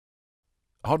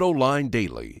AutoLine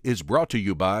Daily is brought to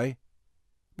you by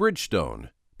Bridgestone,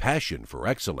 passion for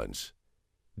excellence.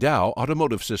 Dow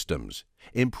Automotive Systems,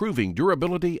 improving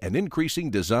durability and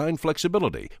increasing design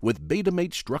flexibility with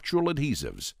Betamate structural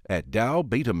adhesives at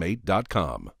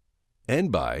dowbetamate.com.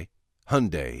 And by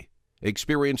Hyundai.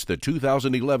 Experience the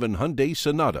 2011 Hyundai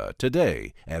Sonata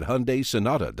today at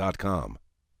HyundaiSonata.com.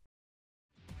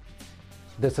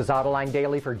 This is AutoLine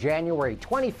Daily for January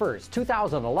 21st,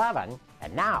 2011,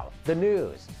 and now the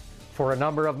news. For a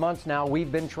number of months now,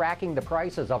 we've been tracking the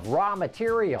prices of raw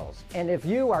materials, and if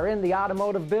you are in the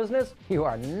automotive business, you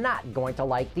are not going to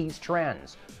like these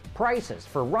trends. Prices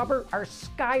for rubber are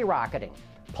skyrocketing.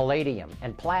 Palladium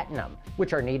and platinum,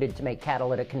 which are needed to make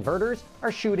catalytic converters,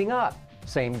 are shooting up.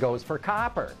 Same goes for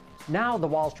copper. Now the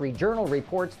Wall Street Journal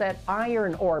reports that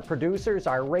iron ore producers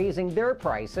are raising their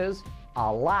prices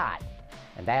a lot.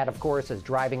 And that, of course, is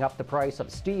driving up the price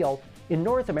of steel. In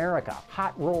North America,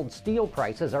 hot-rolled steel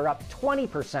prices are up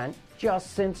 20%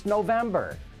 just since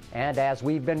November. And as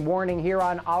we've been warning here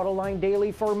on AutoLine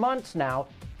Daily for months now,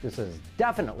 this is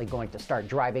definitely going to start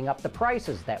driving up the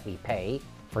prices that we pay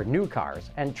for new cars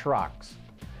and trucks.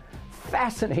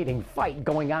 Fascinating fight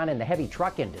going on in the heavy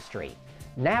truck industry.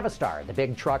 Navistar, the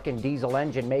big truck and diesel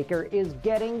engine maker, is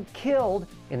getting killed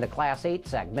in the Class 8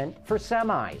 segment for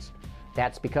semis.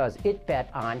 That's because it bet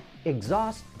on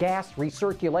exhaust gas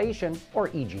recirculation, or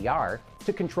EGR,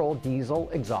 to control diesel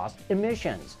exhaust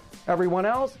emissions. Everyone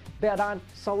else bet on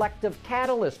selective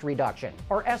catalyst reduction,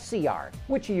 or SCR,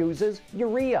 which uses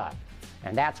urea.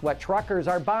 And that's what truckers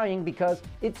are buying because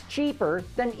it's cheaper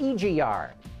than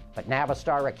EGR. But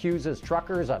Navistar accuses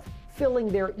truckers of filling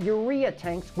their urea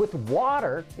tanks with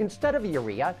water instead of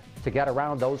urea to get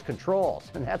around those controls.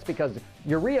 And that's because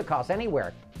urea costs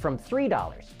anywhere from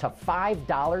 $3 to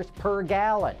 $5 per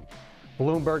gallon.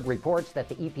 Bloomberg reports that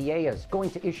the EPA is going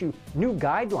to issue new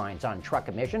guidelines on truck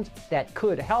emissions that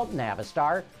could help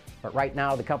Navistar, but right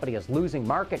now the company is losing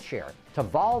market share to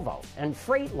Volvo and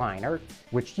Freightliner,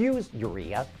 which use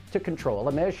urea to control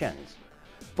emissions.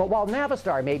 But while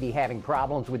Navistar may be having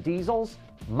problems with diesels,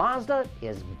 Mazda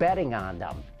is betting on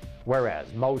them.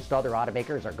 Whereas most other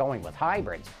automakers are going with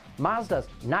hybrids, Mazda's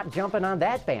not jumping on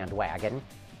that bandwagon.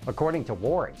 According to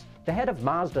Wards, the head of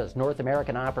Mazda's North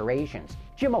American operations,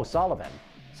 Jim O'Sullivan,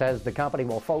 says the company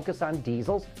will focus on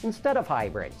diesels instead of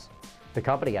hybrids. The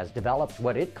company has developed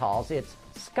what it calls its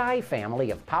Sky family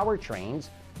of powertrains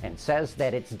and says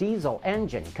that its diesel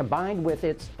engine, combined with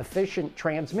its efficient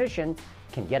transmission,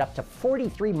 can get up to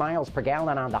 43 miles per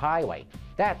gallon on the highway.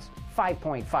 That's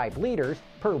 5.5 liters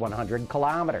per 100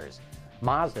 kilometers.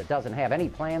 Mazda doesn't have any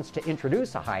plans to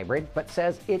introduce a hybrid, but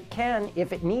says it can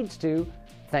if it needs to,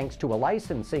 thanks to a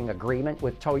licensing agreement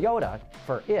with Toyota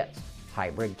for its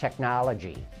hybrid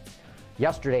technology.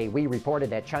 Yesterday, we reported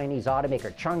that Chinese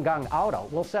automaker Changgang Auto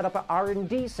will set up an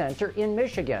R&D center in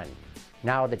Michigan.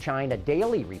 Now the China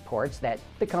Daily reports that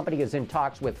the company is in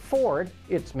talks with Ford,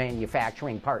 its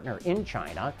manufacturing partner in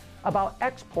China, about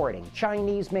exporting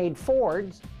Chinese-made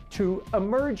Fords to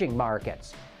emerging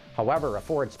markets. However, a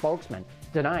Ford spokesman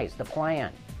denies the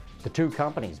plan. The two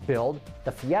companies build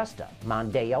the Fiesta,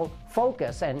 Mondeo,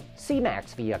 Focus, and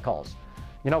C-Max vehicles.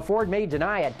 You know, Ford may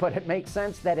deny it, but it makes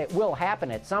sense that it will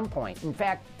happen at some point. In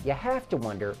fact, you have to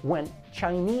wonder when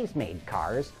Chinese-made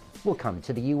cars will come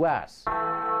to the U.S.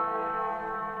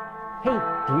 Hey,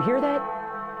 do you hear that?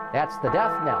 That's the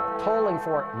death knell tolling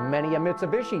for many of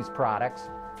Mitsubishi's products.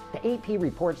 The AP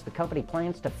reports the company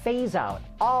plans to phase out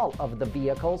all of the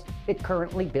vehicles it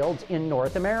currently builds in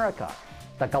North America.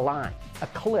 The Galant,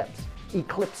 Eclipse,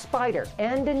 Eclipse Spider,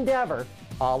 and Endeavor,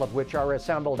 all of which are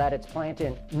assembled at its plant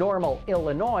in Normal,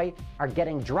 Illinois, are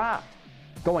getting dropped.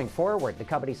 Going forward, the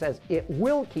company says it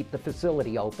will keep the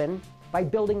facility open by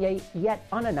building a yet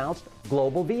unannounced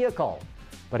global vehicle.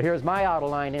 But here's my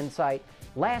AutoLine insight.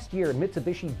 Last year,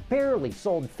 Mitsubishi barely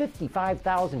sold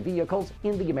 55,000 vehicles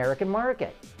in the American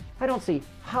market. I don't see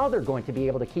how they're going to be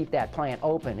able to keep that plant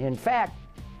open. In fact,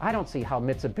 I don't see how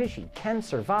Mitsubishi can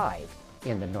survive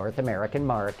in the North American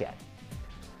market.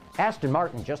 Aston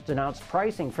Martin just announced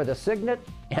pricing for the Signet,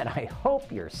 and I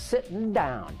hope you're sitting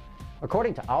down.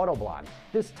 According to Autoblog,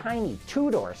 this tiny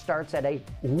two-door starts at a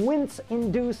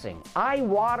wince-inducing,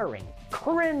 eye-watering,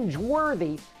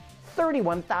 cringe-worthy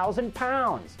 31,000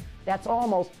 pounds. That's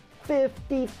almost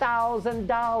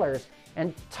 $50,000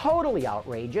 and totally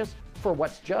outrageous for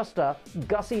what's just a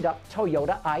gussied-up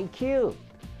Toyota IQ.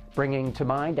 Bringing to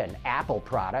mind an Apple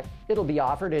product, it'll be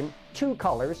offered in two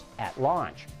colors at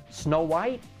launch, Snow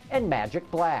White and Magic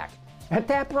Black. At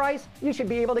that price, you should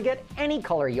be able to get any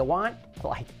color you want,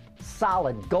 like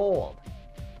solid gold.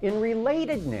 In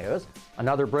related news,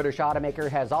 another British automaker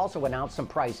has also announced some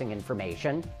pricing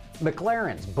information.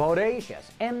 McLaren's bodacious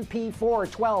MP4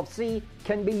 12C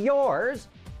can be yours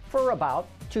for about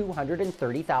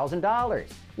 $230,000.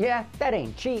 Yeah, that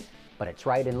ain't cheap, but it's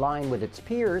right in line with its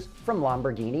peers from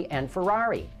Lamborghini and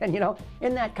Ferrari. And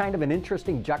in that kind of an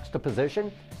interesting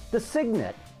juxtaposition, the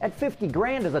Signet at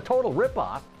 $50,000 is a total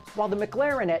ripoff, while the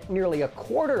McLaren at nearly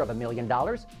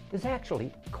 $250,000 is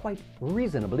actually quite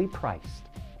reasonably priced.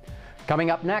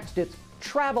 Coming up next, it's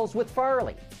Travels with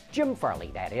Farley. Jim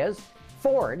Farley, that is,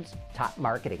 Ford's top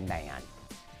marketing man.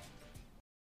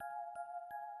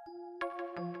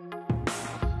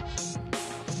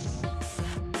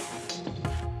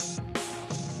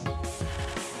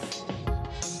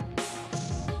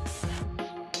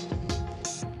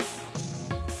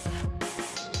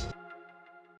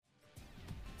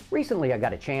 Recently, I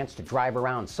got a chance to drive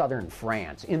around southern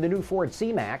France in the new Ford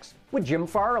C-Max with Jim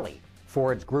Farley,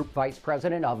 Ford's Group Vice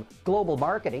President of Global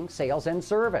Marketing, Sales, and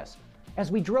Service. As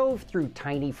we drove through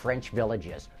tiny French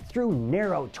villages, through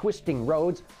narrow, twisting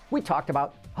roads, we talked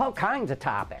about all kinds of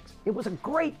topics. It was a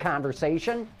great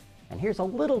conversation, and here's a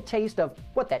little taste of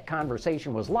what that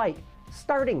conversation was like,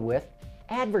 starting with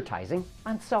advertising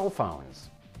on cell phones.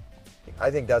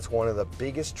 I think that's one of the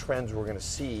biggest trends we're going to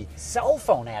see. Cell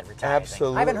phone advertising.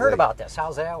 Absolutely. I haven't heard about this.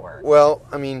 How's that work? Well,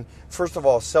 I mean, first of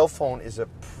all, cell phone is a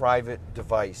private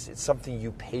device. It's something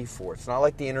you pay for. It's not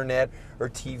like the internet or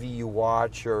TV you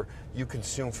watch or you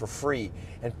consume for free.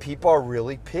 And people are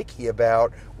really picky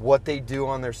about what they do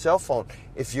on their cell phone.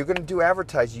 If you're going to do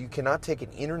advertising, you cannot take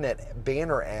an internet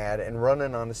banner ad and run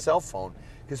it on a cell phone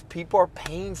because people are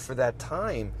paying for that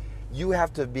time. You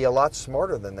have to be a lot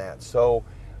smarter than that. So,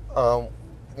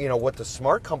 what the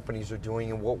smart companies are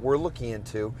doing and what we're looking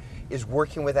into is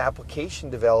working with application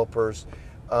developers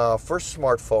for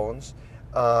smartphones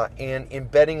and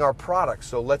embedding our products.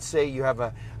 So let's say you have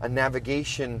a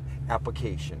navigation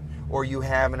application or you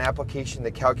have an application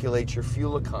that calculates your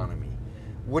fuel economy.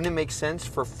 Wouldn't it make sense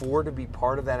for Ford to be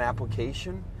part of that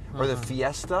application? Or the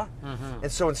Fiesta?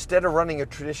 And so instead of running a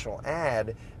traditional ad,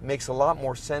 it makes a lot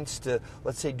more sense to,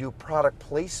 let's say, do product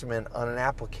placement on an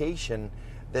application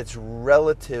that's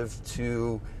relative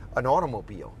to an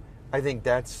automobile. I think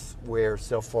that's where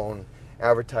cell phone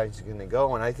advertising is going to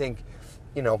go. And I think,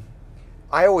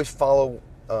 I always follow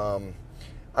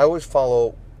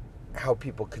how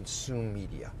people consume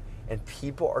media. And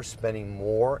people are spending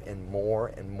more and more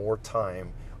and more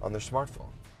time on their smartphone.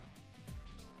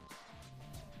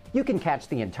 You can catch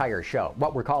the entire show,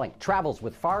 what we're calling Travels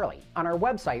with Farley, on our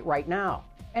website right now.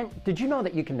 And did you know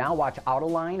that you can now watch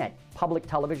Autoline at public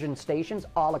television stations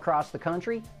all across the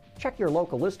country? Check your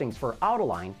local listings for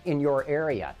Autoline in your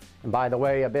area. And by the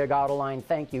way, a big Autoline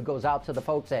thank you goes out to the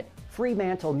folks at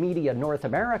Fremantle Media North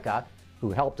America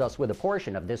who helped us with a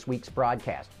portion of this week's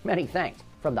broadcast. Many thanks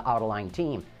from the Autoline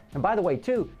team. And by the way,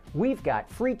 too, we've got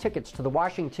free tickets to the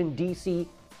Washington, D.C.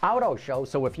 Auto Show,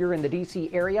 so if you're in the D.C.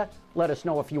 area, let us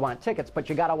know if you want tickets, but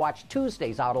you got to watch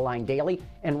Tuesday's Autoline Daily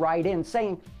and write in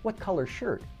saying what color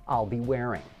shirt I'll be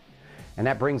wearing. And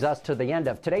that brings us to the end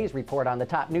of today's report on the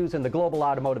top news in the global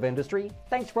automotive industry.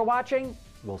 Thanks for watching.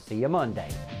 We'll see you Monday.